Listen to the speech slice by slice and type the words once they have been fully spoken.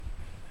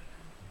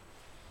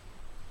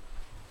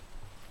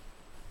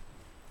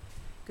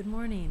Good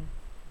morning.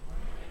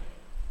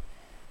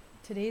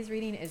 Today's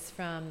reading is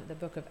from the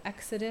book of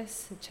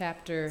Exodus,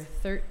 chapter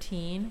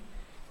 13,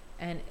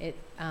 and it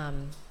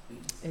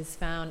is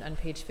found on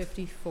page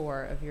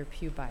 54 of your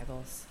Pew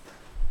Bibles.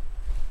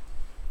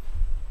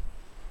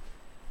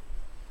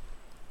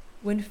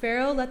 When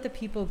Pharaoh let the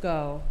people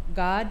go,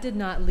 God did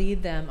not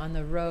lead them on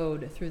the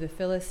road through the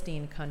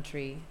Philistine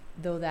country,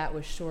 though that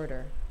was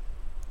shorter.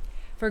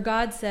 For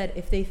God said,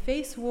 if they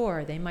face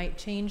war, they might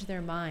change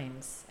their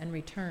minds and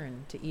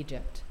return to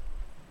Egypt.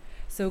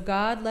 So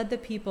God led the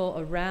people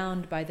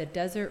around by the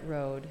desert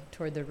road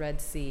toward the Red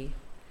Sea.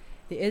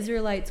 The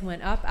Israelites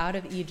went up out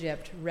of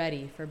Egypt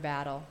ready for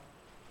battle.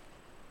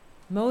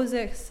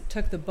 Moses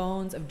took the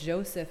bones of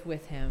Joseph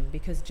with him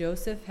because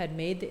Joseph had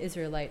made the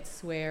Israelites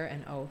swear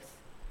an oath.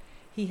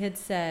 He had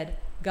said,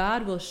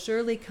 God will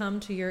surely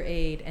come to your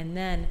aid, and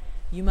then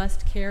you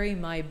must carry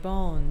my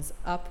bones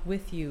up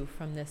with you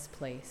from this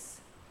place.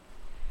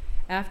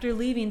 After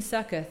leaving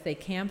Succoth, they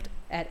camped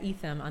at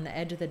Etham on the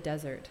edge of the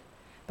desert.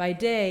 By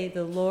day,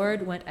 the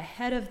Lord went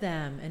ahead of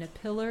them in a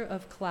pillar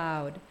of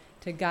cloud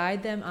to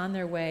guide them on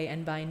their way,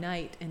 and by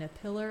night in a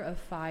pillar of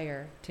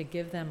fire to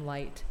give them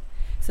light,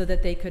 so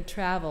that they could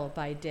travel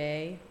by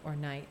day or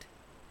night.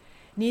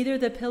 Neither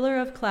the pillar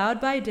of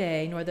cloud by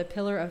day nor the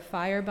pillar of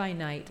fire by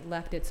night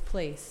left its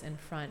place in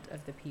front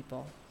of the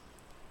people.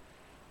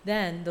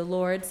 Then the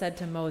Lord said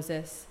to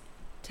Moses,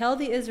 tell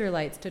the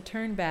Israelites to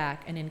turn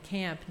back and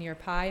encamp near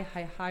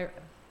Pi-hahiroth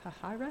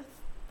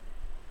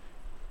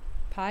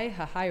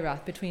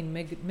between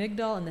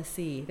Migdol and the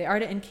sea. They are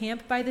to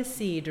encamp by the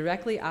sea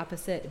directly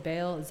opposite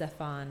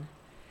Baal-zephon.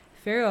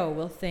 Pharaoh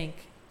will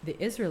think the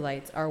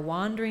Israelites are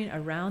wandering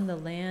around the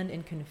land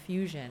in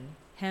confusion,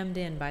 hemmed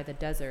in by the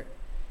desert.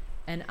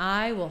 And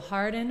I will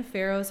harden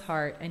Pharaoh's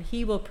heart, and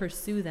he will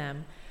pursue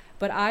them.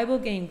 But I will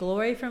gain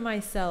glory for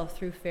myself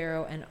through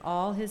Pharaoh and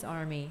all his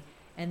army,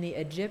 and the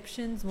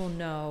Egyptians will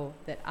know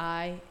that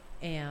I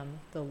am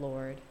the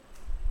Lord.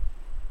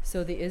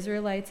 So the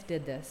Israelites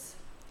did this.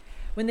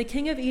 When the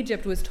king of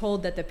Egypt was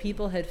told that the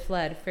people had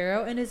fled,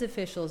 Pharaoh and his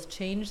officials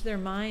changed their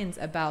minds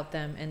about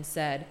them and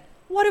said,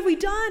 what have we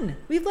done?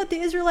 We've let the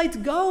Israelites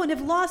go and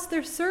have lost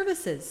their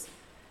services.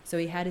 So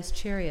he had his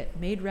chariot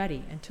made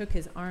ready and took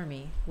his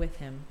army with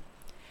him.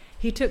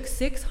 He took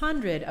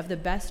 600 of the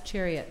best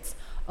chariots,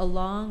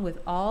 along with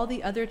all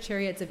the other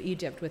chariots of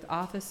Egypt, with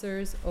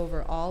officers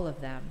over all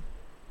of them.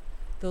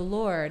 The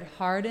Lord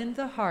hardened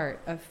the heart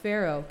of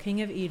Pharaoh,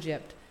 king of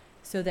Egypt,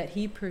 so that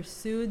he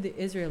pursued the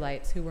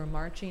Israelites who were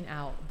marching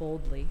out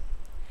boldly.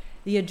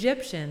 The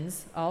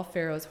Egyptians, all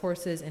Pharaoh's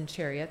horses and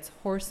chariots,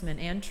 horsemen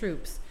and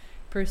troops,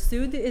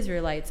 pursued the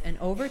Israelites and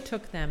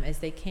overtook them as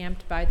they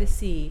camped by the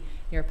sea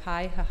near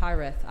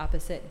Pi-hahiroth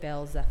opposite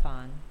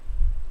Baal-zephon.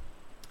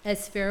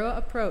 As Pharaoh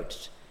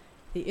approached,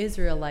 the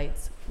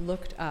Israelites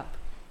looked up,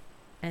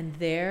 and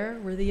there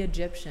were the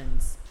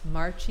Egyptians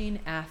marching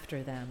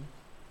after them.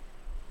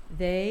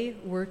 They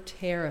were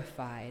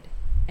terrified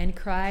and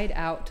cried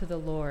out to the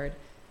Lord.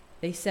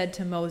 They said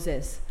to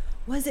Moses,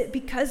 was it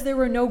because there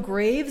were no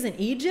graves in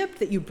Egypt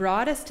that you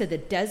brought us to the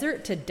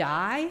desert to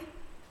die?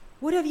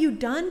 What have you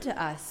done to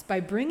us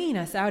by bringing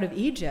us out of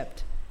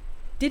Egypt?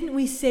 Didn't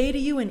we say to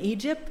you in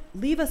Egypt,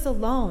 leave us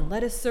alone,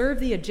 let us serve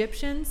the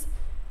Egyptians?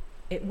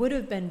 It would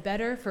have been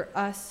better for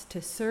us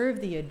to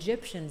serve the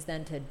Egyptians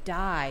than to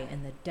die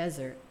in the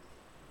desert.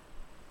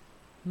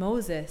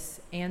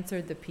 Moses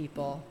answered the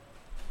people,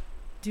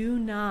 do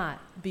not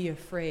be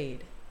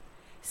afraid.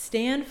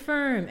 Stand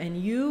firm,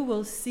 and you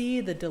will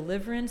see the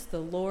deliverance the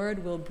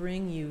Lord will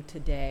bring you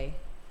today.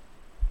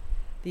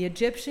 The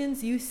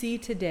Egyptians you see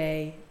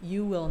today,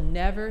 you will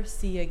never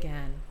see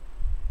again.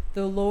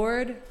 The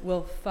Lord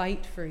will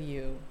fight for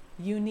you.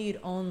 You need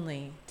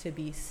only to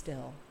be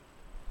still.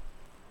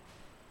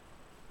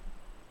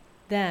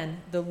 Then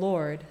the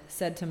Lord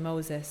said to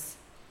Moses,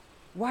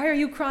 why are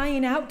you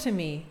crying out to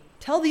me?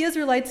 Tell the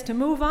Israelites to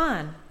move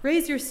on.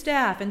 Raise your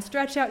staff and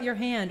stretch out your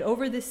hand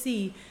over the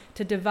sea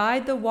to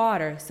divide the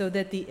water so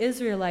that the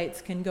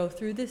Israelites can go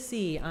through the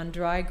sea on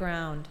dry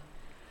ground.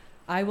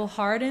 I will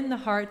harden the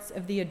hearts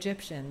of the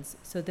Egyptians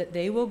so that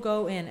they will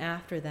go in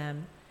after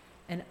them,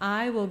 and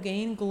I will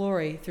gain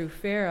glory through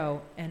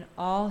Pharaoh and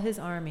all his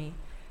army,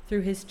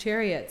 through his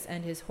chariots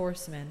and his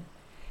horsemen.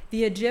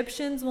 The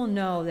Egyptians will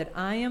know that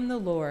I am the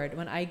Lord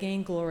when I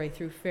gain glory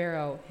through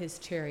Pharaoh, his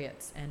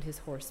chariots, and his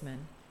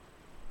horsemen.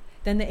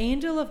 Then the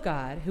angel of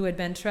God, who had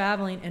been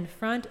traveling in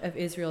front of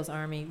Israel's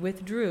army,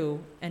 withdrew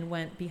and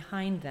went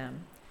behind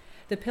them.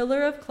 The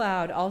pillar of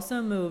cloud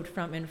also moved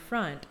from in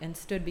front and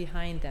stood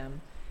behind them,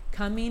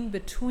 coming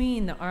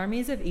between the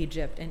armies of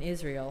Egypt and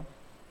Israel.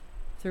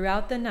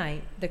 Throughout the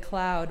night, the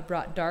cloud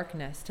brought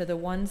darkness to the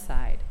one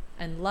side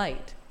and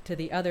light to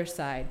the other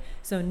side,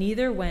 so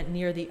neither went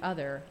near the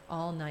other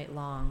all night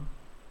long.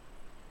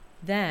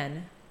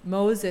 Then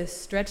Moses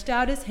stretched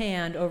out his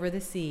hand over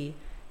the sea,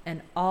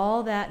 and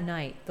all that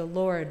night the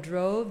Lord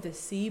drove the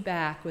sea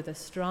back with a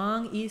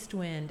strong east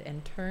wind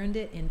and turned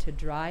it into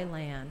dry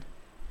land.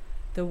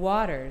 The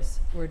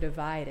waters were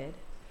divided,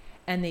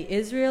 And the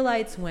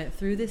Israelites went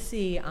through the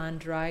sea on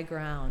dry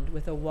ground,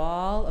 with a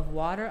wall of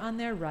water on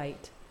their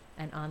right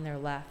and on their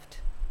left.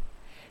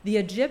 The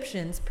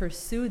Egyptians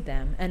pursued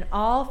them, and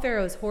all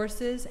Pharaoh's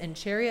horses and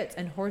chariots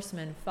and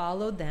horsemen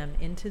followed them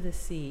into the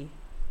sea.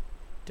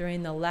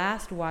 During the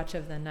last watch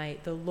of the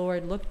night, the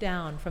Lord looked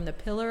down from the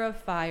pillar of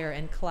fire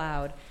and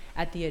cloud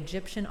at the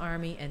Egyptian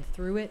army and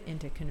threw it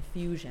into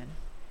confusion.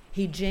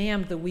 He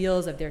jammed the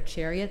wheels of their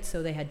chariots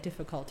so they had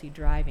difficulty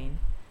driving.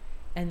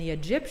 And the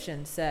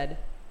Egyptians said,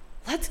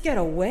 "Let's get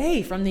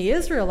away from the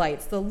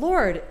Israelites. The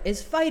Lord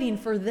is fighting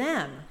for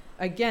them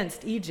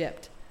against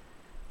Egypt."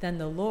 Then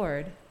the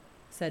Lord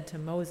said to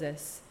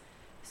Moses,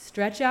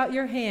 "Stretch out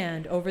your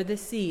hand over the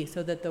sea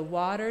so that the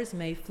waters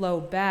may flow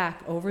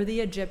back over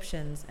the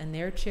Egyptians and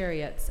their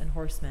chariots and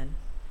horsemen."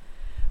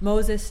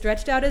 Moses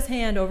stretched out his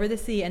hand over the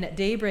sea, and at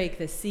daybreak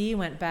the sea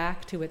went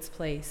back to its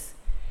place.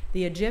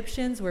 The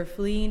Egyptians were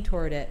fleeing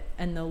toward it,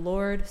 and the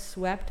Lord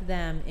swept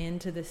them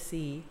into the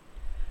sea.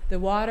 The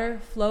water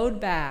flowed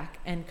back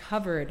and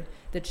covered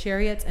the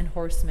chariots and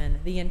horsemen,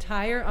 the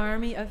entire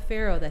army of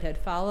Pharaoh that had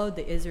followed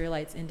the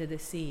Israelites into the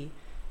sea.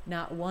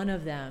 Not one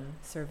of them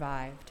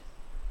survived.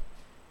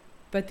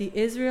 But the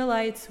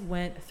Israelites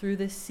went through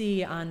the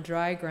sea on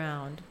dry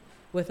ground,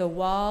 with a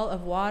wall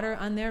of water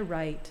on their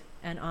right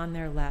and on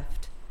their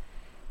left.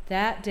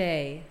 That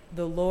day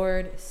the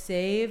Lord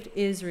saved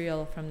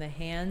Israel from the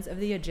hands of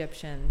the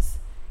Egyptians,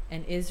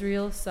 and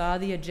Israel saw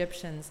the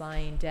Egyptians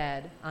lying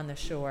dead on the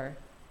shore.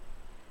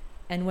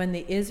 And when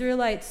the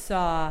Israelites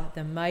saw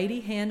the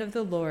mighty hand of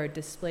the Lord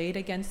displayed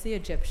against the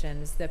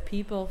Egyptians, the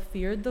people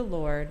feared the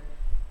Lord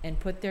and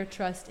put their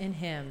trust in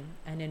him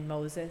and in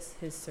Moses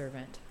his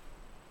servant.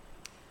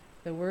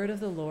 The word of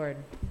the Lord.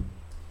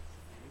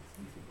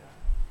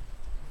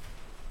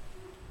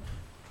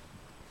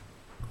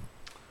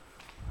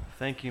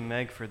 Thank you,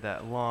 Meg, for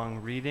that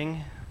long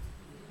reading.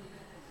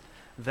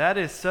 That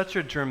is such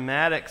a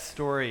dramatic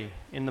story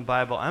in the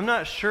Bible. I'm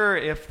not sure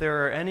if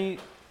there are any,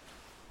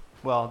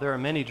 well, there are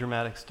many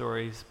dramatic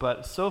stories,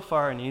 but so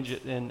far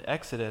in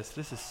Exodus,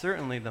 this is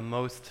certainly the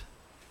most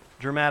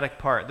dramatic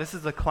part. This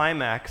is the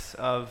climax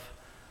of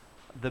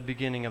the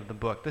beginning of the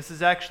book. This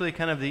is actually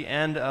kind of the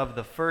end of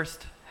the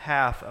first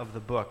half of the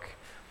book.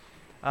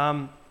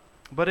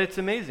 But it's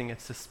amazing.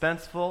 It's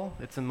suspenseful,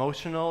 it's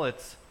emotional,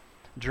 it's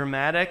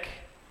dramatic.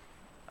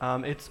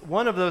 It's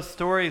one of those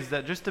stories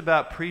that just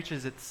about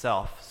preaches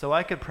itself. So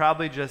I could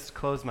probably just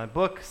close my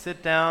book,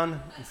 sit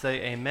down, and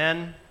say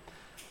amen,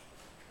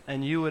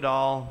 and you would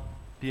all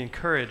be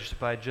encouraged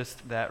by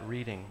just that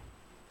reading.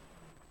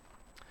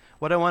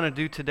 What I want to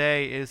do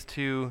today is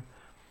to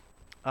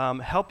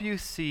help you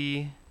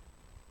see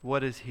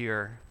what is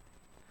here.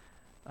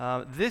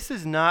 This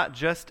is not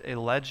just a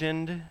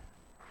legend.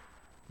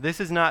 This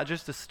is not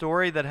just a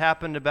story that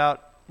happened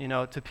about,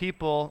 to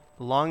people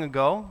long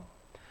ago.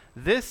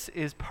 This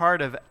is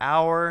part of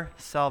our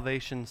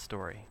salvation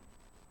story.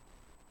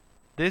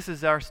 This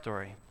is our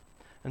story.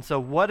 And so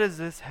what does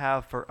this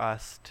have for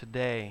us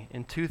today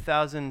in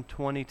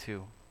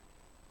 2022?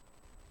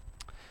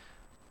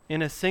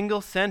 In a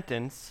single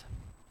sentence,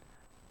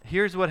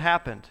 here's what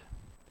happened.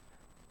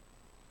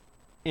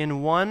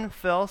 In one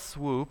fell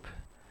swoop,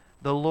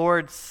 the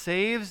Lord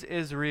saves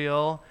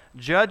Israel,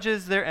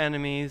 judges their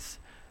enemies,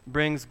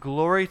 brings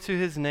glory to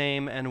his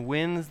name, and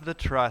wins the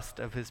trust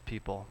of his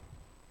people.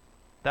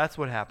 That's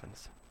what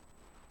happens.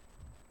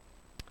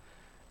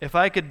 If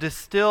I could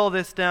distill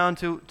this down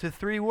to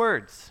three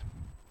words,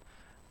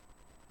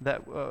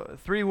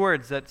 three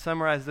words that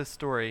summarize this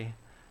story: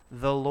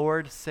 the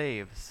Lord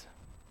saves.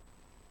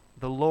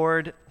 The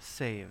Lord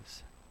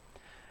saves.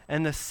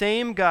 And the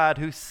same God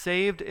who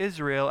saved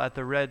Israel at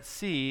the Red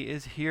Sea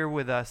is here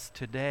with us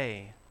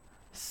today,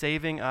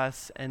 saving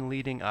us and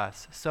leading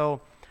us.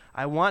 So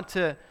I want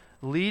to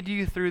lead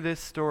you through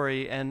this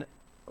story and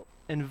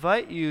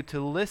invite you to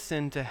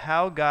listen to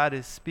how God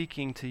is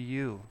speaking to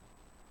you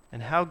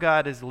and how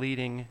God is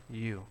leading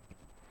you.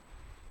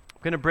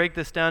 I'm going to break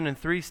this down in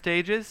three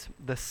stages: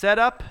 the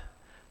setup,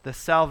 the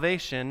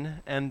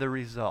salvation, and the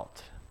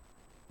result.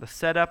 The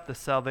setup, the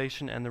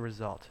salvation, and the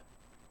result.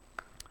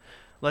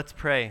 Let's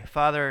pray.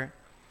 Father,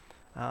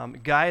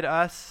 guide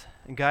us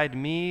and guide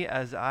me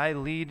as I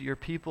lead your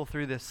people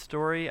through this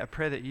story. I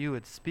pray that you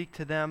would speak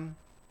to them.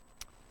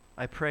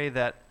 I pray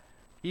that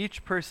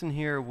each person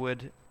here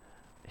would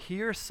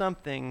hear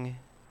something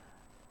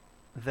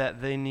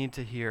that they need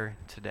to hear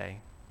today.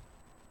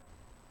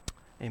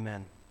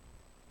 Amen.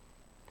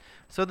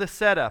 So the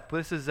setup,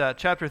 this is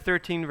chapter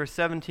 13, verse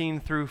 17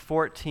 through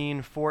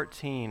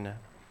 14:14.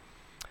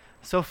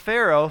 So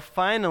Pharaoh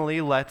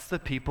finally lets the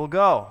people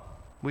go.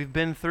 We've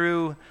been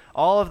through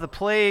all of the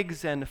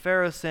plagues and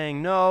Pharaoh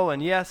saying no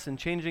and yes and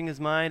changing his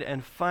mind,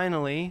 and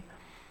finally,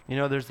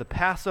 there's the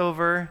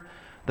Passover.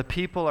 The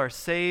people are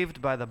saved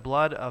by the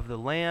blood of the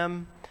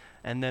Lamb.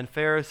 And then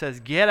Pharaoh says,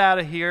 "Get out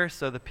of here,"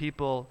 so the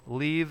people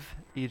leave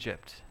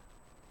Egypt.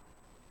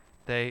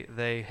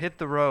 They hit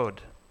the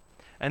road.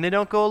 And they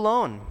don't go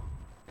alone.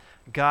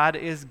 God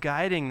is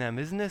guiding them.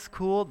 Isn't this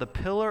cool? The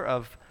pillar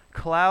of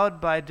cloud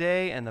by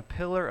day and the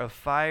pillar of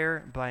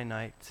fire by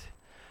night.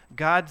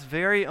 God's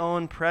very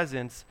own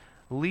presence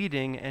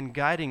leading and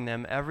guiding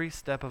them every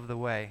step of the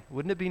way.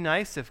 Wouldn't it be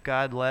nice if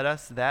God led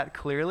us that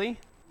clearly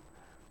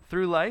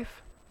through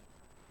life?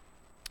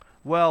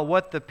 Well,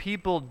 what the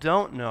people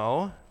don't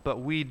know, but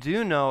we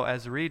do know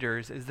as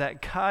readers, is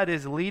that God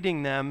is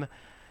leading them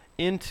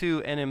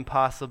into an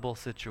impossible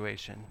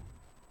situation.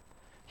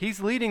 He's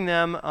leading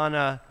them on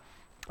a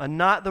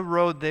not the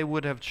road they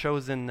would have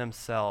chosen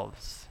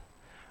themselves.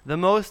 The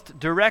most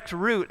direct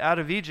route out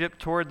of Egypt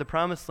toward the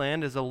Promised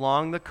Land is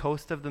along the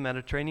coast of the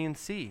Mediterranean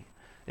Sea.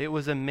 It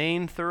was a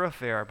main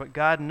thoroughfare, but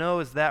God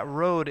knows that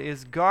road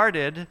is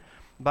guarded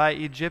by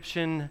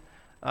Egyptian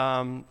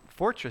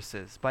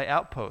fortresses, by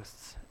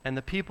outposts, and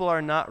the people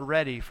are not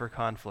ready for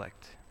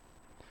conflict.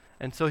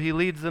 And so he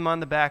leads them on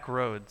the back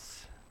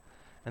roads,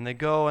 and they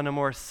go on a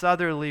more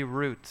southerly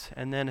route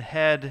and then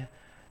head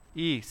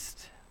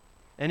east.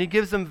 And he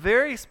gives them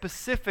very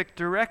specific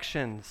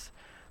directions.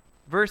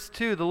 Verse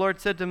 2, the Lord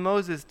said to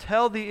Moses,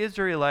 "Tell the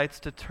Israelites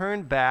to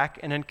turn back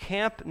and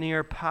encamp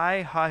near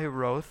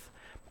Pi-hahiroth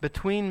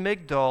between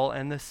Migdol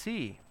and the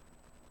sea."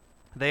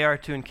 They are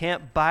to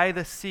encamp by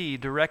the sea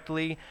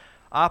directly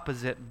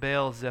opposite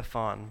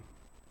Baal-zephon.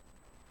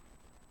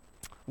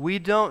 We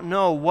don't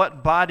know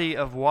what body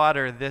of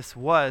water this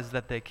was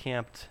that they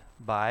camped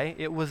by.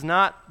 It was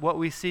not what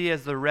we see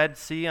as the Red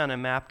Sea on a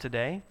map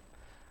today.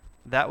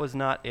 That was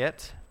not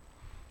it.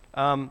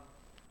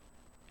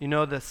 You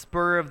know, the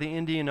spur of the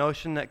Indian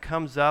Ocean that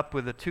comes up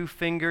with the two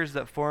fingers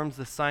that forms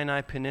the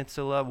Sinai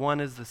Peninsula. One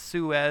is the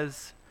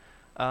Suez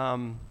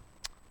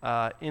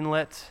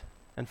inlet,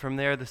 and from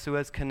there the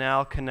Suez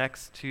Canal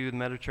connects to the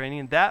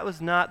Mediterranean. That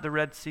was not the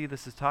Red Sea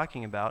this is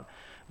talking about,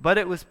 but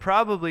it was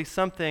probably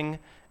something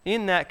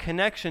in that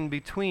connection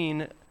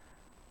between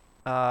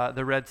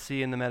the Red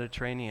Sea and the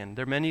Mediterranean.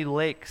 There are many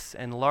lakes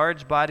and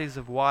large bodies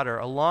of water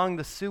along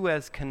the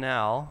Suez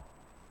Canal,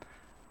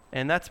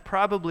 and that's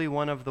probably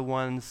one of the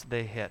ones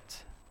they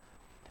hit.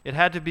 It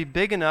had to be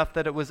big enough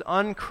that it was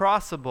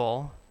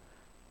uncrossable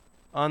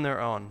on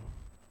their own.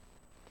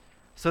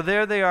 So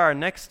there they are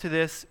next to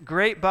this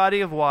great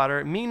body of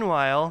water.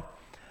 Meanwhile,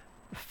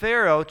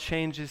 Pharaoh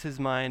changes his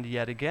mind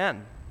yet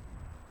again,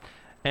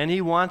 and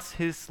he wants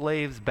his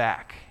slaves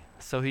back.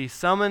 So he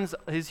summons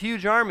his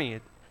huge army,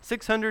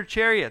 600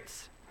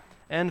 chariots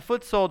and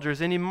foot soldiers,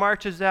 and he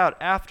marches out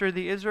after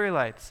the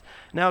Israelites.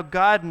 Now,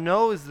 God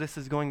knows this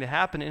is going to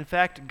happen. In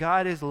fact,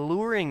 God is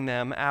luring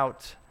them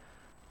out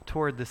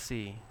toward the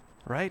sea,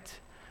 right?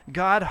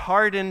 God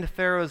hardened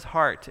Pharaoh's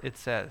heart, it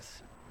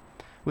says,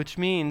 which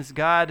means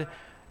God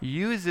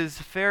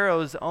uses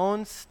Pharaoh's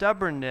own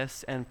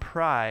stubbornness and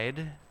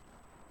pride,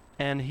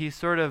 and he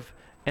sort of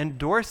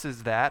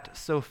endorses that,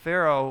 so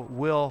Pharaoh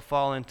will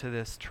fall into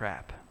this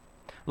trap.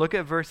 Look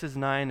at verses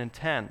 9 and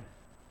 10.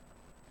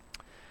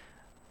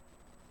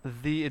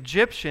 The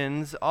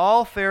Egyptians,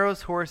 all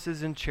Pharaoh's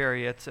horses and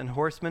chariots and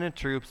horsemen and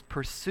troops,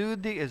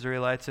 pursued the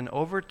Israelites and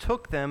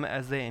overtook them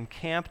as they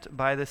encamped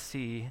by the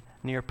sea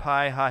near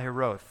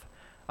Pi-hahiroth,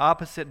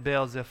 opposite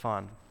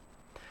Baal-zephon.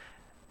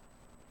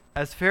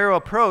 As Pharaoh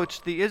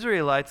approached, the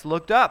Israelites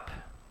looked up,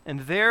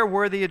 and there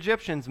were the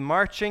Egyptians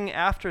marching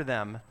after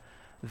them.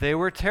 They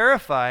were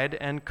terrified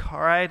and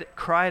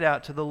cried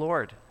out to the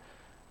Lord.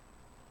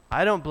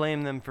 I don't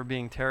blame them for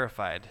being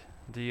terrified,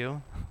 do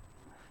you?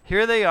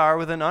 Here they are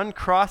with an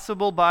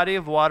uncrossable body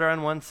of water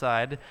on one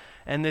side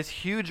and this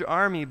huge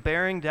army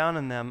bearing down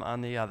on them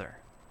on the other.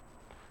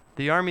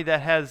 The army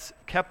that has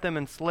kept them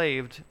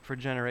enslaved for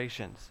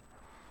generations.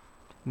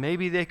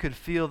 Maybe they could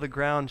feel the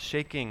ground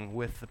shaking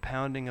with the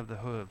pounding of the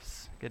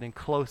hooves, getting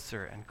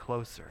closer and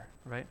closer,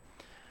 right?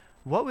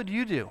 What would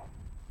you do?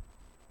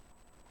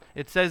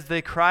 It says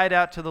they cried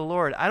out to the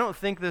Lord. I don't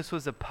think this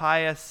was a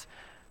pious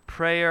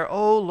prayer.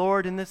 "Oh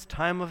Lord, in this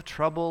time of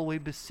trouble, we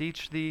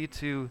beseech thee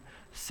to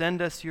send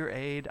us your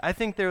aid." I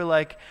think they're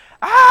like,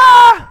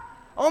 "Ah!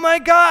 Oh my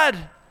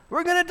God,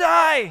 we're going to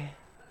die."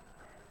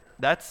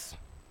 That's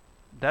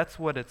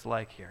what it's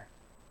like here.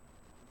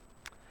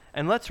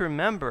 And let's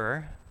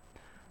remember,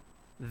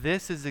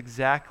 this is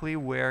exactly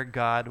where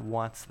God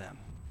wants them.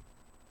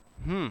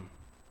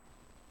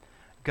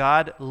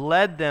 God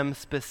led them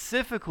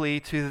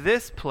specifically to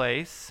this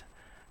place,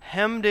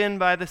 hemmed in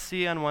by the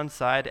sea on one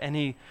side, and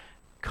he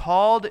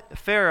called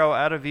Pharaoh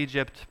out of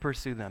Egypt to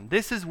pursue them.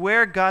 This is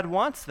where God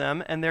wants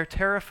them, and they're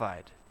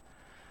terrified.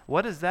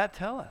 What does that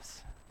tell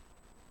us?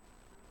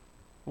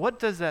 What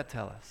does that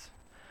tell us?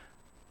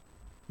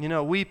 You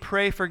know, we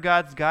pray for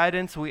God's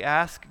guidance. We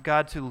ask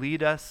God to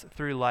lead us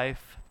through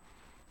life,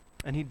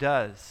 and he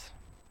does.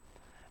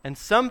 And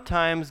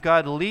sometimes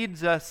God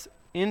leads us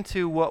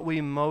into what we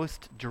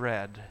most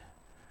dread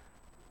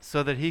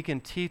so that he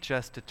can teach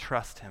us to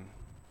trust him,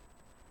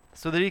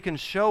 so that he can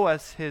show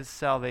us his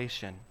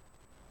salvation.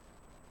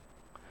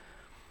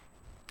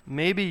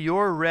 Maybe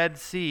your Red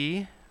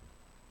Sea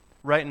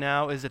right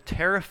now is a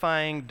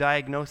terrifying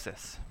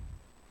diagnosis.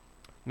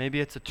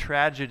 Maybe it's a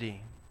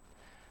tragedy.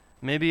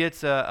 Maybe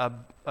it's a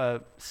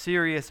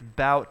serious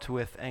bout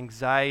with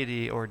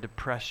anxiety or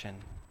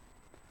depression.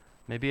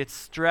 Maybe it's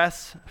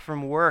stress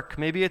from work.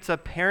 Maybe it's a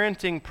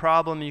parenting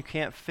problem you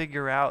can't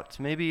figure out.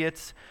 Maybe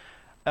it's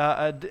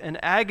an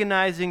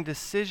agonizing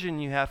decision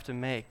you have to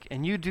make,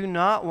 and you do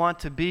not want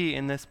to be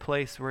in this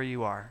place where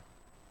you are.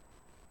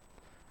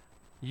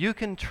 You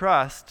can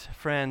trust,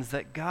 friends,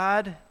 that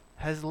God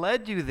has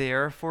led you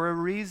there for a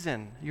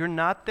reason. You're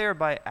not there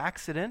by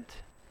accident.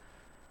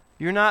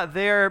 You're not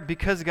there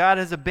because God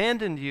has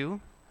abandoned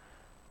you.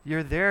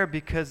 You're there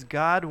because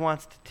God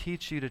wants to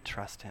teach you to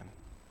trust him.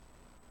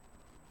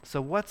 So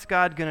what's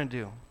God going to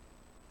do?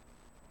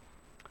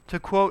 To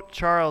quote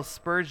Charles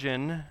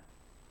Spurgeon,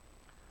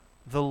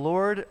 "The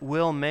Lord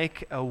will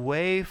make a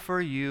way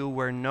for you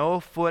where no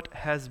foot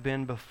has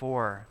been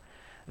before.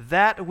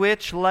 That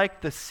which,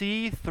 like the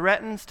sea,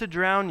 threatens to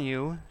drown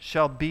you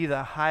shall be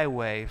the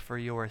highway for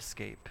your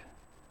escape."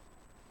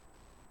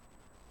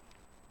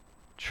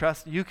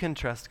 You can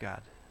trust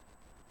God.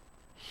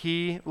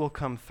 He will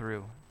come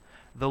through.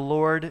 The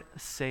Lord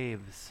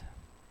saves.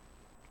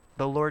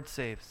 The Lord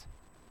saves.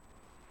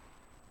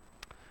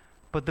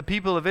 But the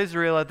people of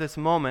Israel at this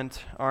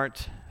moment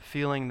aren't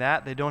feeling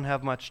that. They don't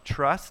have much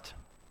trust.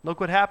 Look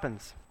what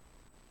happens.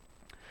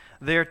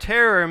 Their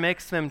terror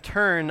makes them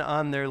turn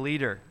on their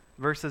leader.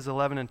 Verses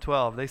 11 and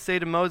 12. They say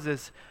to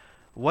Moses,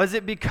 "Was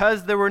it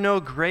because there were no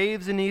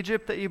graves in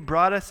Egypt that you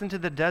brought us into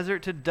the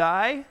desert to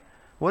die?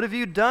 What have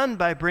you done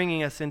by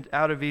bringing us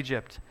out of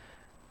Egypt?"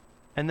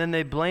 And then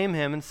they blame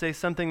him and say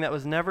something that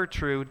was never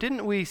true.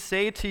 "Didn't we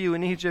say to you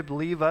in Egypt,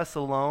 'Leave us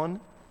alone'?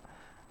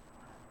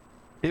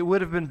 It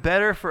would have been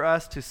better for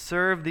us to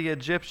serve the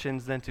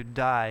Egyptians than to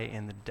die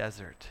in the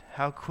desert."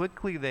 How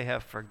quickly they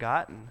have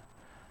forgotten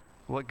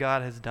what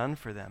God has done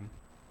for them.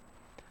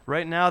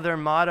 Right now their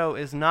motto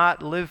is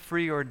not live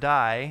free or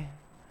die,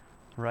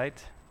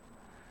 right?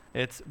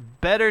 It's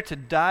better to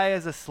die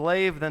as a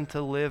slave than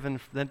to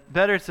live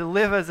better to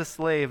live as a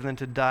slave than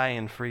to die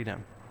in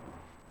freedom.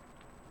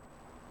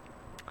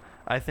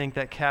 I think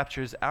that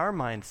captures our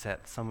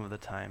mindset some of the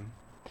time.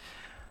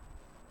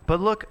 But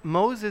look,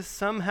 Moses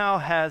somehow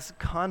has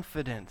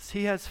confidence.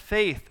 He has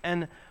faith.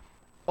 And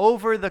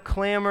over the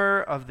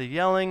clamor of the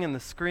yelling and the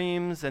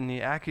screams and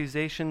the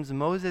accusations,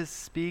 Moses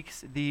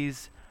speaks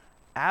these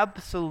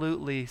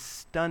absolutely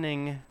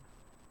stunning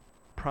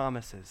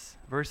promises.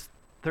 Verse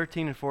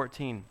 13 and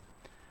 14.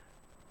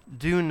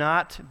 "Do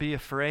not be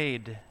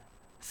afraid.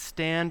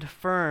 Stand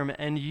firm,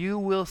 and you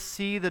will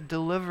see the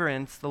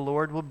deliverance the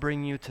Lord will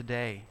bring you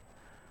today.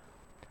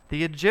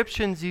 The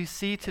Egyptians you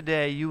see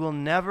today, you will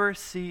never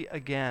see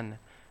again."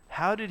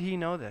 How did he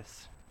know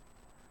this?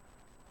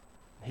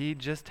 He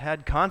just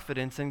had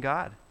confidence in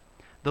God.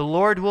 "The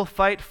Lord will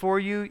fight for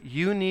you.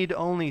 You need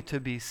only to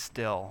be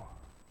still."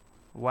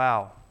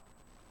 Wow.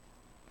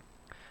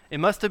 It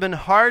must have been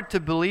hard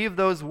to believe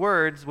those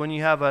words when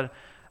you have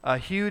a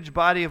huge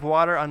body of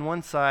water on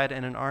one side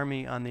and an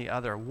army on the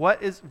other.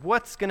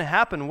 What's going to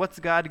happen? What's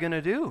God going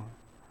to do?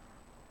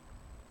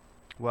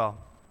 Well,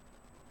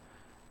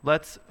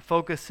 let's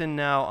focus in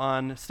now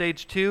on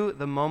stage 2,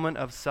 the moment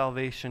of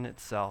salvation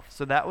itself.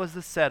 So that was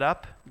the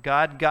setup.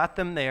 God got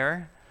them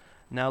there.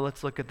 Now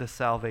let's look at the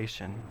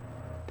salvation.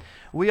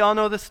 We all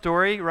know the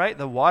story, right?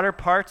 The water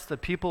parts, the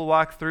people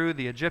walk through,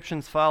 the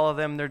Egyptians follow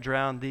them, they're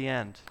drowned, the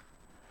end.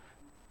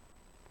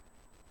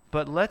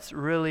 But let's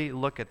really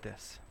look at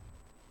this.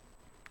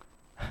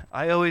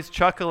 I always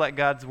chuckle at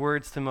God's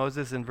words to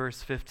Moses in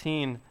verse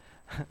 15.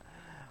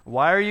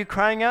 "Why are you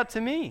crying out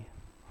to me?"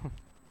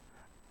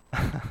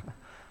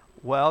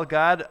 Well,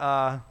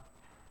 God,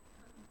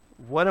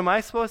 what am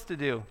I supposed to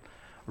do?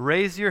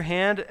 Raise your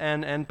hand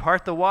and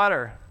part the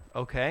water.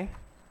 Okay.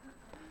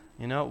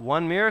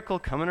 One miracle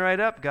coming right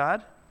up,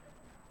 God.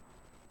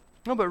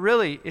 No, but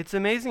really, it's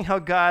amazing how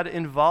God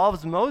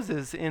involves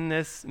Moses in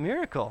this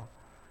miracle.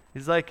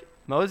 He's like,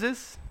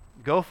 "Moses,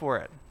 go for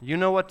it. You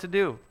know what to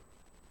do."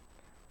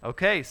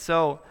 Okay,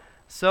 so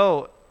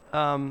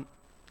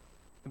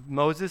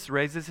Moses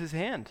raises his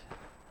hand.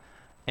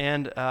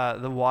 And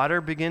the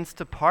water begins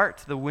to part.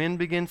 The wind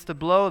begins to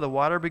blow. The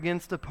water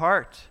begins to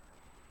part.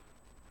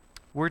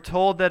 We're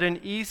told that an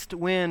east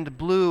wind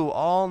blew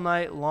all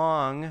night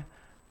long,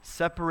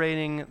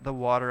 separating the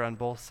water on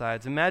both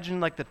sides. Imagine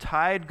like the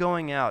tide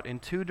going out in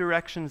two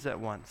directions at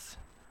once.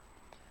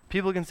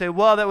 People can say,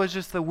 "Well, that was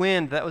just the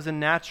wind. That was a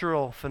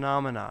natural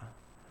phenomena."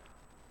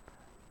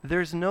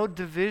 There's no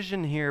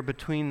division here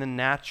between the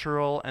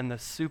natural and the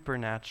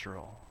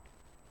supernatural.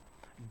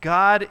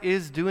 God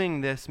is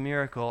doing this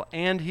miracle,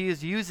 and he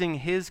is using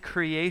his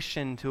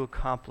creation to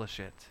accomplish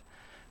it.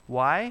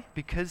 Why?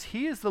 Because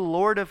he is the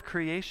Lord of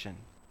creation.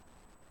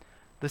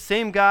 The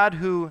same God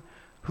who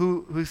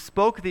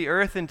spoke the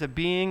earth into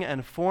being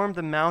and formed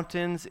the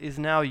mountains is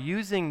now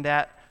using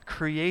that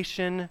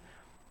creation,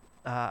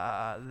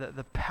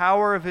 the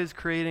power of his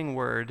creating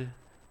word.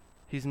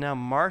 He's now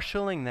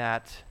marshaling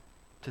that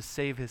to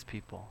save his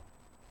people.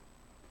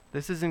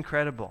 This is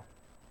incredible.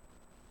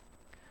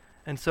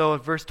 And so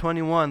at verse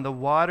 21, the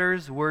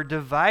waters were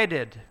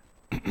divided.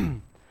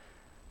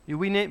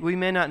 We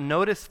may not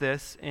notice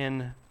this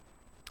in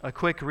a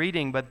quick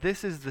reading, but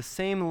this is the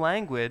same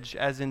language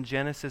as in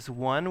Genesis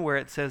 1, where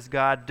it says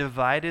God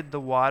divided the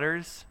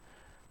waters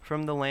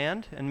from the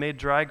land and made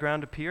dry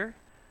ground appear.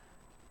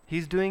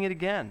 He's doing it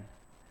again.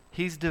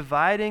 He's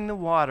dividing the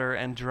water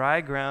and dry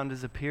ground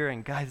is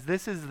appearing. Guys,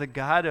 this is the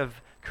God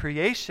of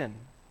creation.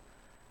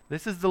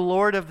 This is the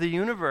Lord of the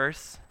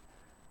universe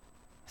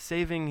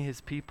saving his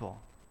people.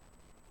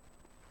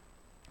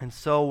 And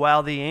so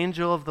while the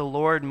angel of the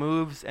Lord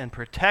moves and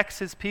protects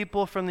his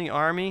people from the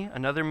army,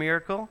 another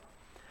miracle,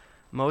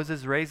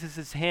 Moses raises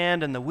his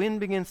hand and the wind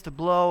begins to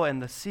blow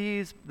and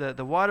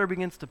the water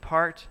begins to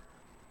part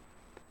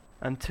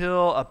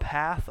until a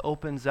path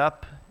opens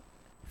up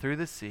through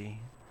the sea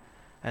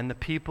and the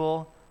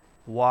people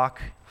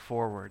walk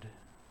forward.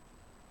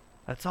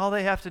 That's all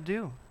they have to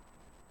do.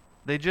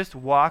 They just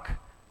walk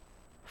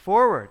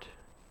forward.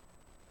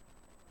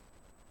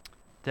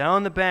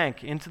 Down the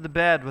bank, into the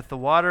bed with the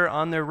water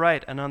on their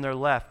right and on their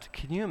left.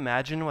 Can you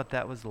imagine what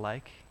that was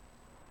like?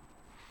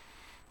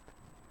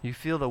 You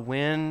feel the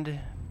wind,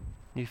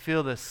 you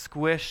feel the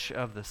squish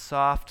of the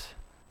soft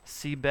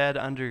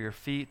seabed under your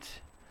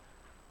feet,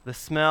 the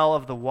smell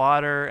of the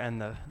water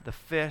and the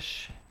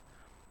fish,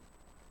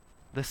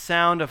 the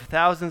sound of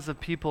thousands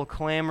of people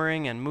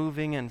clamoring and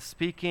moving and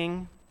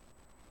speaking,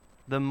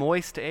 the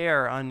moist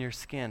air on your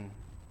skin,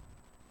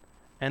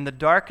 and the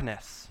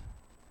darkness.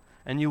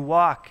 And you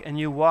walk, and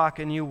you walk,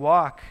 and you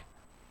walk.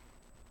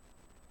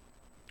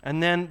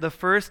 And then the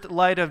first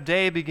light of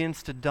day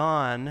begins to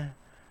dawn,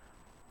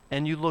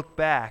 and you look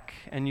back,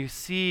 and you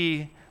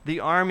see the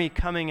army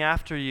coming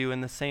after you in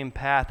the same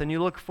path. And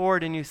you look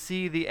forward, and you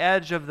see the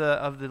edge of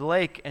the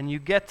lake, and you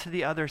get to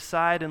the other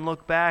side and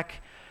look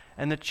back,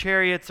 and the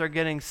chariots are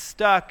getting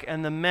stuck,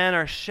 and the men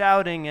are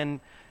shouting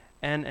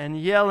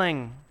and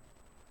yelling.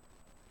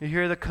 You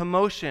hear the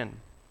commotion.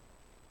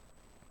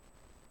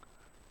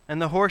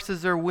 And the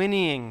horses are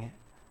whinnying.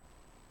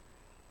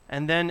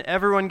 And then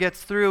everyone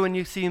gets through, and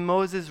you see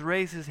Moses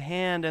raise his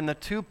hand, and the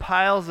two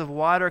piles of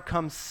water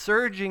come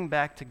surging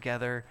back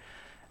together,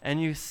 and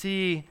you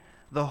see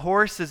the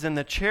horses and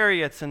the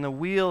chariots and the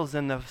wheels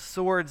and the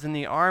swords and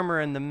the armor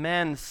and the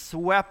men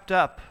swept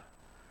up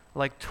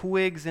like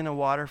twigs in a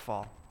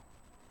waterfall.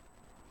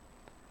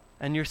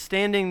 And you're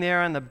standing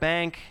there on the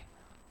bank,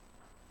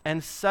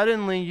 and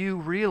suddenly you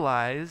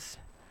realize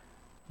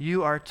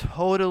you are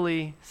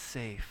totally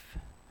safe.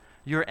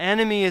 Your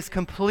enemy is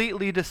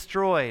completely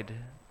destroyed,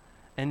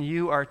 and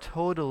you are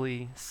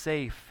totally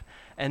safe.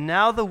 And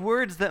now the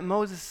words that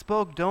Moses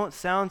spoke don't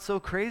sound so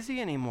crazy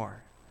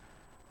anymore.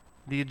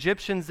 The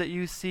Egyptians that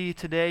you see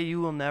today, you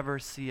will never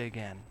see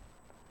again.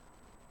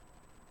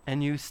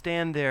 And you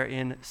stand there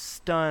in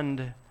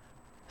stunned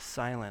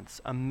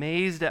silence,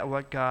 amazed at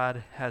what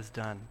God has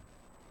done.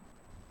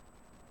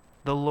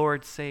 The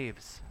Lord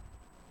saves.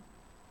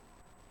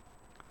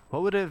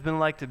 What would it have been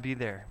like to be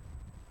there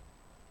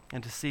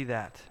and to see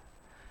that?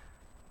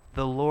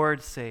 The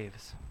Lord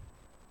saves.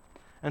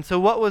 And so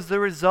what was the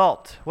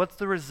result? What's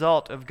the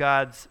result of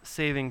God's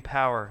saving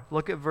power?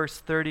 Look at verse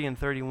 30 and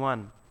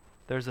 31.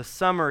 There's a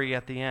summary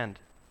at the end.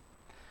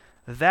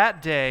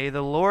 That day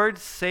the Lord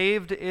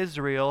saved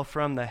Israel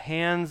from the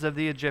hands of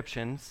the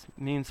Egyptians,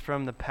 means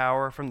from the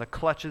power, from the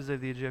clutches of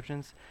the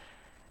Egyptians.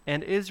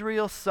 And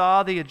Israel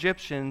saw the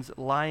Egyptians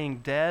lying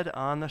dead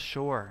on the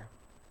shore.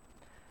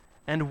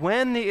 And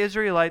when the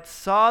Israelites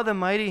saw the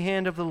mighty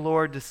hand of the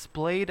Lord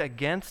displayed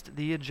against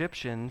the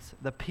Egyptians,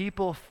 the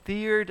people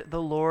feared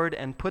the Lord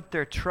and put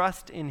their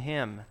trust in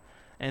him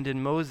and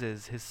in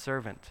Moses, his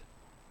servant.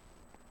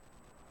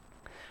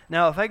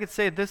 Now, if I could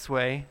say it this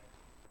way,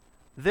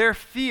 their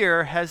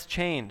fear has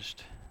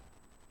changed.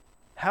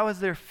 How has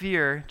their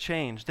fear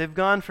changed? They've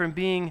gone from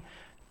being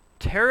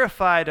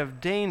terrified of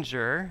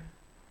danger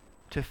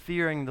to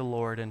fearing the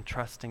Lord and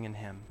trusting in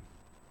him.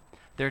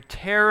 Their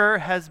terror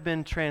has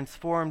been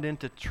transformed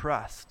into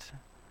trust.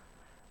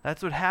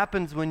 That's what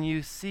happens when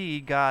you see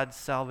God's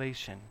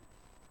salvation.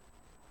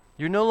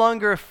 You're no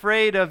longer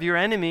afraid of your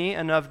enemy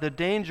and of the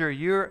danger.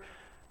 You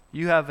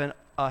have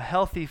a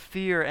healthy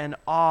fear and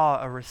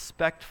awe, a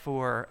respect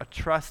for, a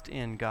trust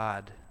in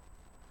God.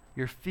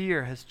 Your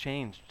fear has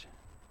changed.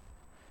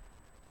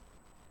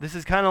 This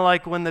is kind of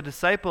like when the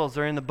disciples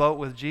are in the boat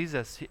with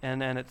Jesus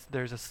and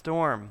there's a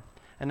storm.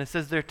 And it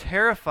says they're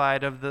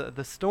terrified of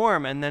the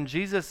storm. And then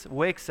Jesus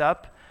wakes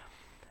up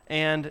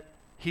and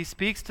he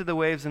speaks to the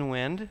waves and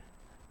wind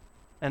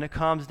and it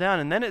calms down.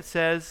 And then it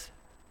says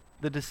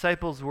the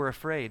disciples were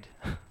afraid.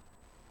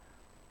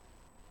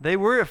 They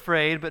were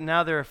afraid, but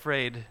now they're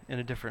afraid in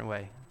a different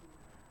way.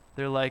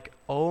 They're like,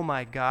 oh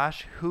my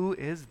gosh, who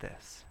is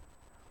this?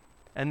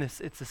 And it's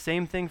the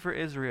same thing for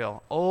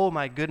Israel. Oh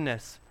my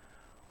goodness,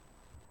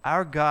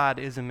 our God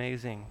is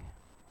amazing.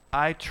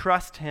 I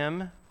trust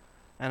him.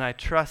 And I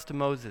trust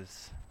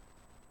Moses.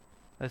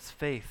 That's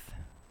faith.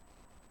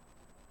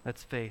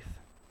 That's faith.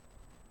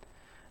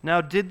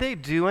 Now, did they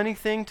do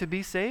anything to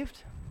be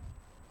saved?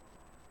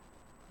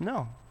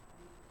 No.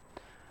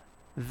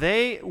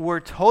 They were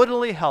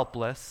totally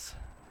helpless,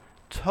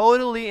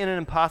 totally in an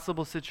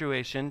impossible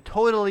situation,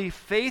 totally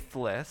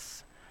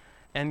faithless,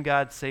 and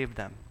God saved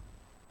them.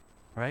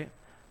 right?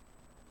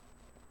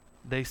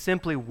 They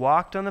simply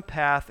walked on the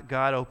path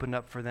God opened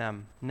up for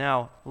them.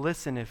 Now,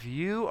 listen, if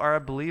you are a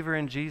believer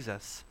in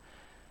Jesus,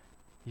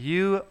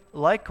 you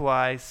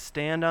likewise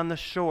stand on the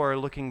shore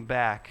looking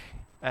back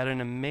at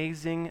an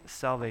amazing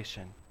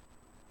salvation.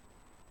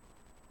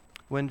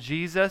 When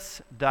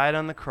Jesus died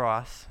on the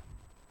cross,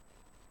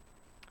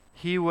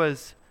 he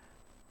was,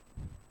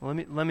 let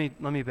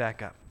me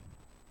back up.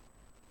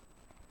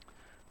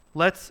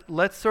 Let's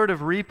sort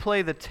of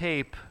replay the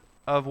tape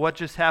of what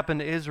just happened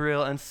to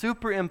Israel and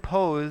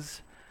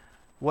superimpose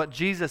what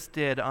Jesus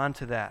did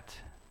onto that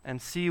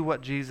and see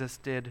what Jesus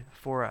did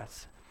for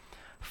us.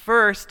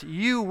 First,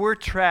 you were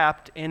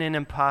trapped in an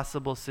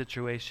impossible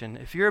situation.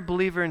 If you're a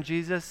believer in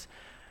Jesus,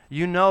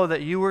 you know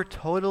that you were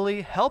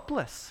totally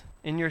helpless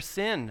in your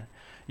sin.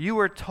 You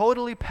were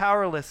totally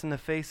powerless in the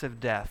face of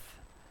death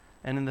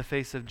and in the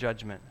face of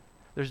judgment.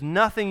 There's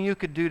nothing you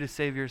could do to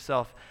save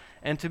yourself.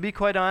 And to be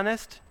quite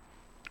honest,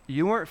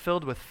 you weren't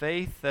filled with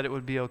faith that it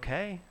would be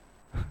okay.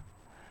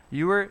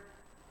 You were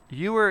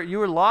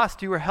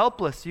lost. You were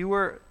helpless. You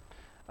were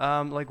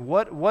like,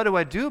 what do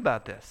I do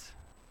about this?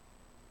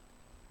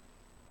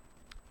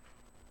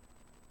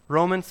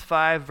 Romans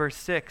 5 verse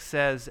 6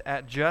 says,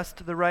 at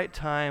just the right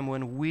time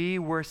when we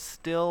were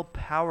still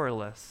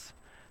powerless,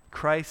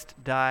 Christ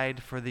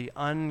died for the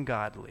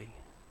ungodly.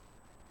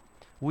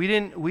 We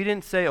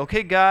didn't say,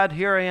 okay, God,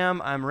 here I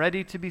am. I'm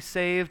ready to be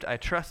saved. I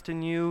trust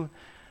in you.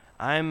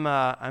 I'm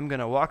going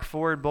to walk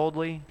forward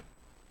boldly.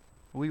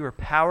 We were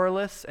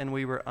powerless and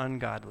we were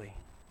ungodly.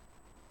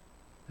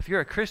 If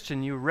you're a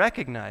Christian, you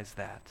recognize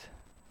that.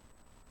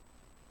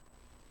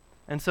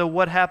 And so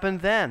what happened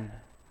then?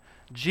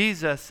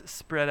 Jesus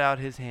spread out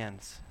his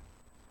hands,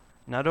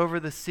 not over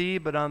the sea,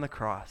 but on the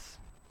cross.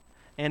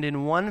 And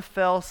in one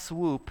fell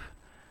swoop,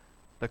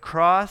 the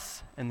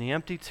cross and the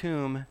empty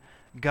tomb,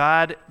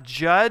 God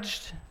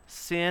judged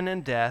sin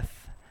and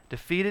death,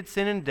 defeated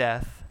sin and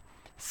death,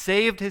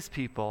 saved his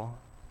people,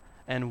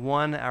 and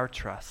won our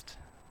trust.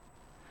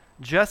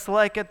 Just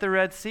like at the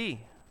Red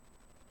Sea.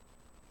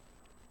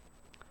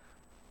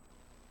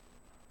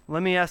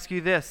 Let me ask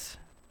you this.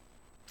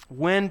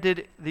 When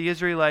did the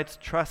Israelites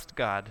trust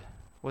God?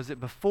 Was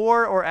it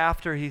before or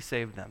after he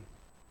saved them?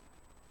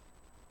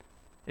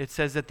 It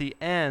says at the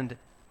end,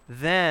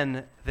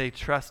 then they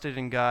trusted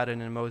in God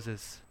and in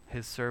Moses,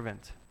 his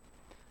servant.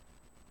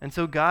 And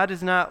so God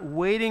is not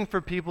waiting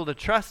for people to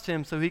trust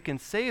him so he can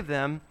save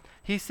them.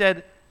 He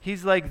said,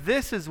 he's like,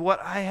 this is what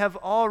I have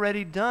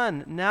already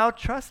done. Now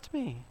trust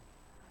me.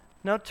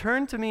 Now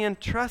turn to me and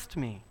trust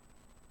me.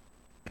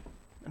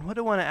 And what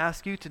I want to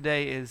ask you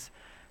today is,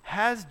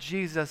 has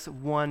Jesus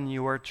won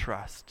your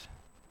trust?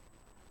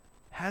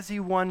 Has he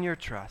won your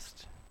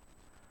trust?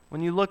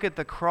 When you look at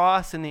the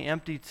cross and the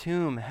empty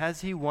tomb,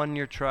 has he won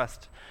your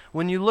trust?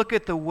 When you look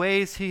at the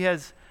ways he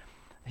has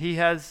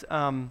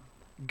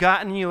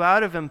gotten you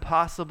out of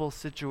impossible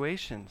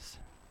situations.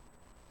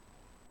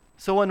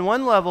 So on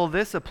one level,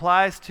 this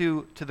applies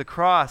to the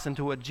cross and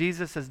to what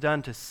Jesus has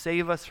done to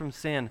save us from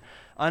sin.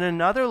 On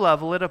another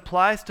level, it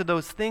applies to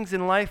those things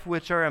in life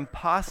which are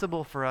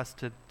impossible for us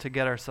to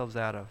get ourselves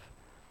out of.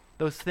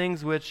 Those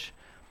things which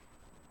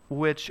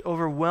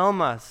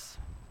overwhelm us.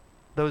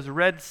 Those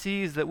Red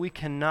Seas that we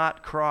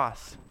cannot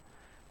cross.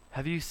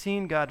 Have you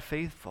seen God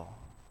faithful?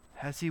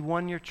 Has he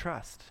won your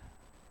trust?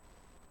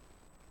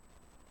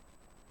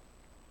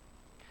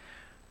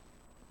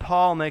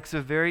 Paul makes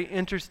a very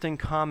interesting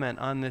comment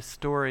on this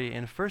story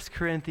in 1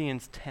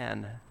 Corinthians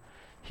 10.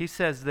 He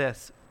says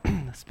this,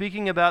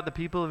 speaking about the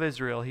people of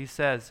Israel, he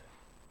says,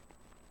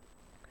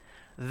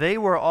 they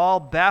were all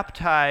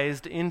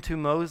baptized into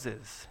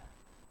Moses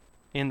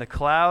in the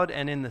cloud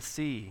and in the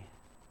sea.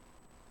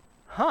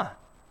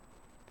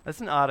 That's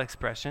an odd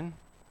expression.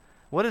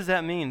 What does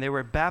that mean? They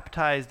were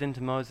baptized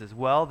into Moses.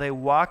 Well, they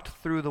walked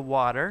through the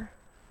water,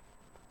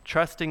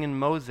 trusting in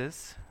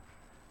Moses,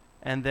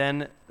 and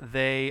then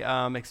they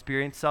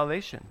experienced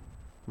salvation,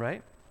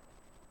 right?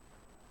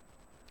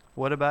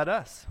 What about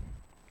us?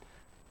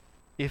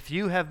 If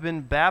you have been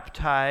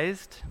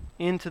baptized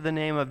into the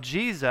name of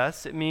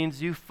Jesus, it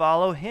means you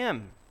follow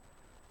him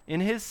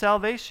in his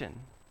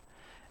salvation.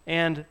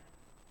 And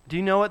do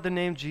you know what the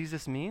name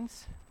Jesus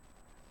means?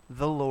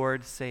 The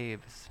Lord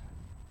saves.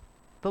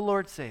 The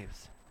Lord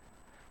saves.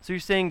 So you're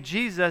saying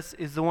Jesus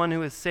is the one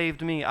who has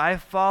saved me. I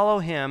follow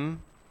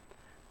him,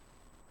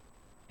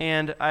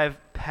 and I've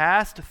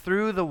passed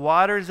through the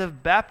waters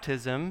of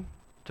baptism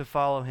to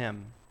follow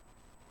him.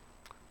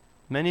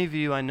 Many of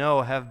you I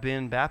know have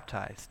been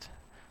baptized.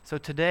 So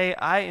today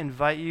I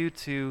invite you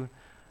to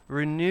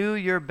renew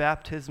your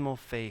baptismal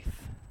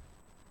faith.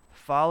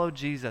 Follow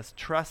Jesus.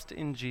 Trust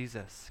in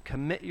Jesus.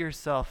 Commit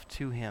yourself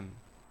to him.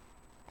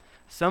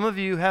 Some of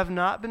you have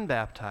not been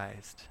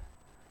baptized,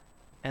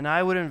 and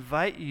I would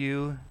invite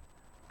you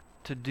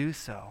to do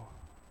so.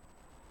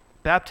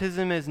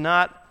 Baptism is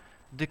not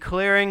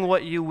declaring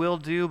what you will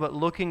do, but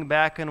looking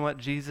back on what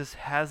Jesus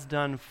has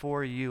done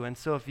for you. And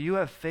so if you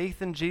have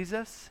faith in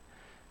Jesus,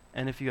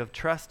 and if you have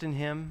trust in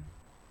him,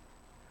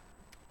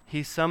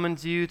 he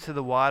summons you to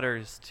the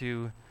waters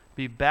to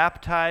be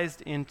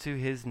baptized into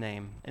his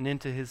name and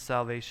into his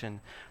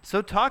salvation.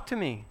 So talk to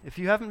me. If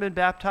you haven't been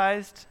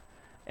baptized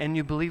and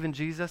you believe in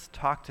Jesus,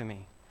 talk to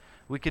me.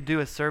 We could do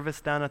a service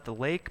down at the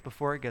lake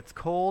before it gets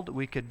cold.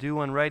 We could do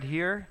one right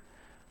here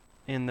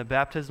in the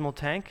baptismal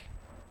tank.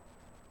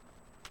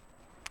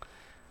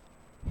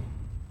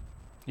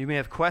 You may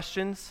have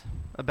questions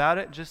about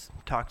it. Just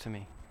talk to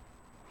me.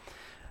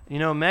 You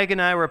know, Meg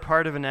and I were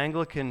part of an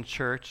Anglican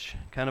church,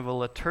 kind of a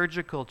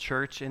liturgical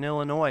church in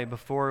Illinois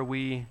before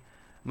we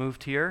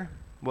moved here.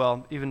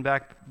 Well, even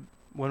back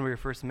when we were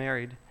first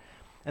married.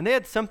 And they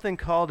had something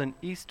called an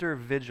Easter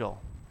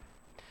Vigil.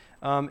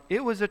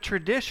 It was a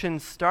tradition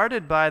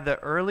started by the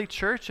early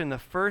church in the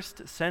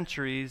first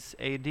centuries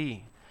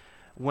AD,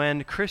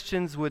 when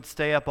Christians would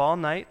stay up all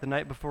night, the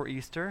night before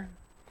Easter,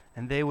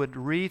 and they would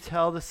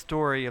retell the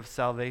story of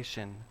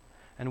salvation.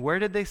 And where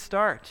did they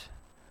start?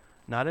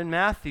 Not in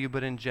Matthew,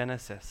 but in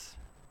Genesis.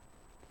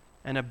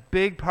 And a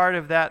big part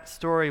of that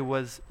story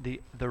was the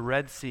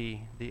Red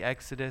Sea, the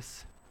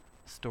Exodus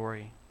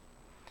story.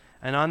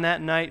 And on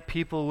that night,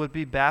 people would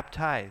be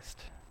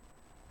baptized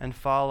and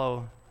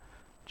follow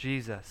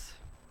Jesus.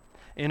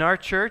 In our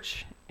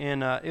church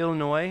in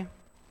Illinois,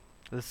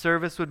 the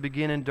service would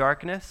begin in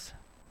darkness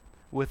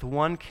with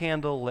one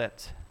candle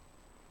lit,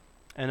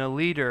 and a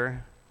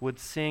leader would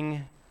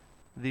sing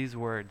these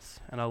words,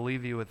 and I'll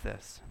leave you with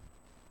this.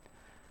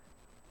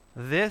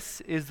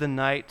 This is the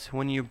night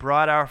when you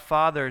brought our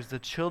fathers, the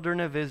children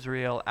of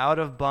Israel, out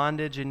of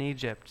bondage in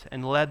Egypt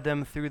and led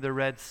them through the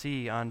Red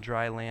Sea on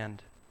dry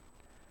land.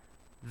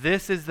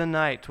 This is the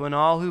night when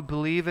all who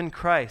believe in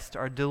Christ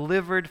are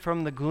delivered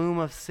from the gloom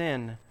of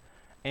sin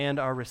and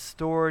are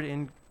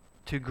restored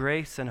to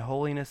grace and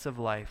holiness of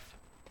life.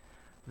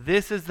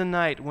 This is the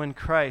night when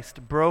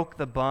Christ broke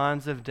the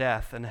bonds of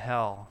death and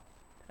hell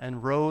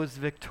and rose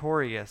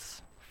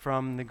victorious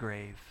from the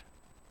grave.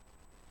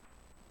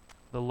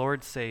 The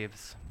Lord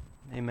saves.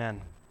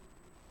 Amen.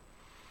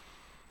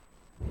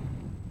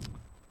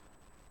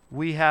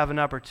 We have an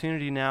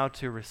opportunity now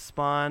to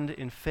respond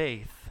in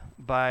faith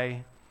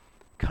by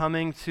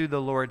coming to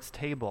the Lord's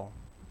table,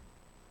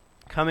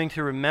 coming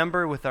to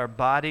remember with our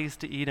bodies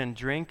to eat and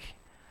drink,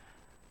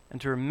 and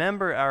to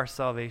remember our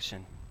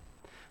salvation.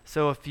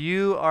 So if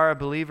you are a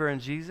believer in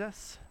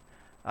Jesus,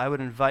 I would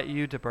invite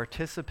you to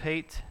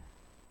participate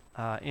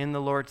in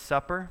the Lord's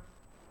Supper.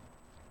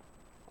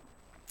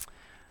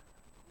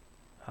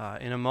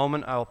 In a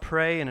moment, I'll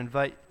pray and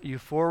invite you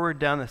forward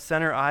down the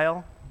center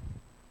aisle.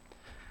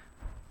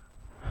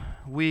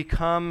 We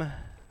come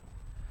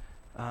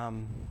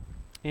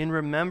in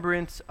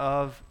remembrance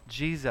of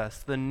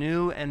Jesus, the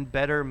new and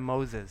better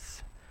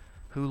Moses,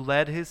 who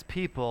led his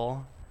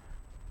people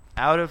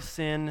out of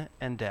sin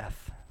and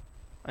death,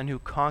 and who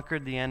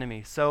conquered the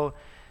enemy. So,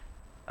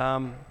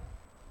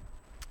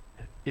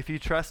 if you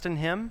trust in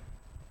him,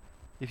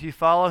 if you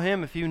follow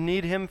him, if you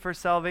need him for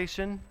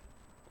salvation,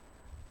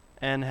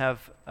 and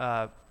have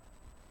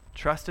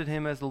trusted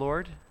him as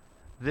Lord,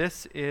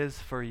 this is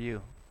for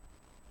you.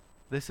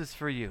 This is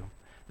for you.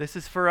 This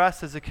is for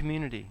us as a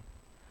community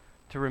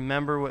to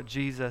remember what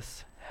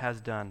Jesus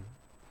has done.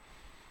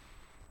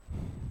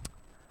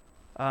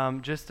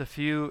 Just a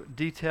few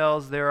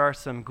details. There are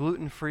some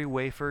gluten-free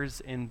wafers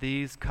in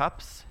these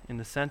cups in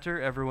the center.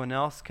 Everyone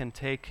else can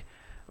take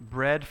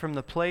bread from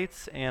the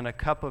plates and a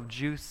cup of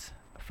juice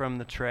from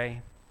the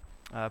tray.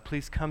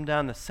 Please come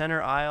down the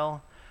center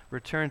aisle.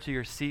 Return to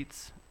your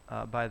seats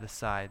by the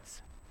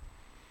sides.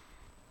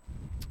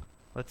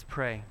 Let's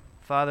pray.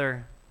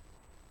 Father,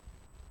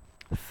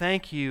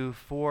 thank you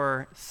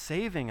for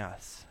saving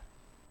us.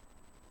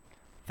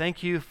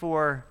 Thank you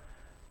for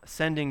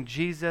sending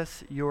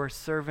Jesus, your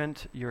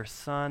servant, your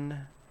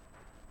Son,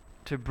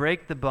 to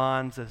break the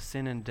bonds of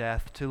sin and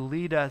death, to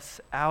lead us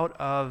out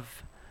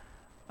of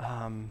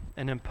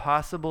an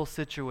impossible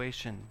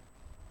situation,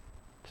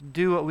 to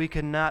do what we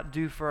could not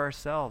do for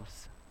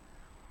ourselves.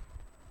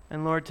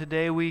 And Lord,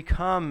 today we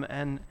come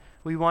and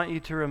we want you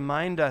to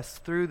remind us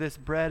through this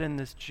bread and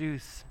this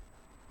juice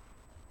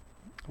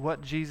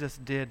what Jesus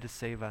did to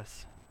save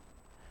us.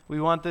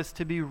 We want this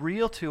to be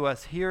real to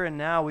us here and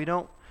now. We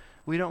don't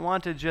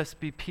want to just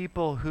be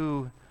people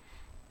who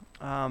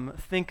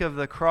think of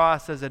the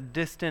cross as a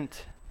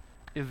distant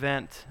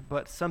event,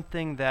 but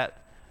something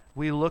that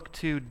we look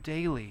to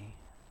daily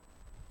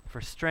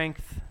for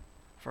strength,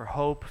 for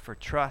hope, for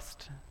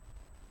trust.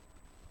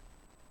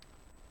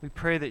 We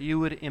pray that you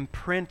would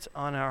imprint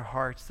on our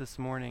hearts this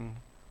morning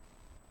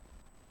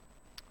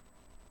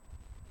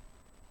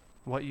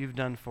what you've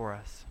done for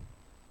us.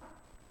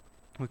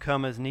 We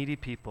come as needy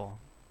people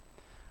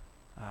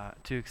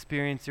to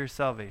experience your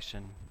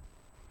salvation.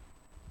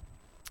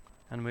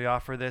 And we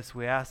offer this,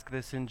 we ask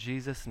this in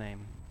Jesus'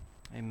 name.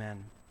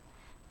 Amen.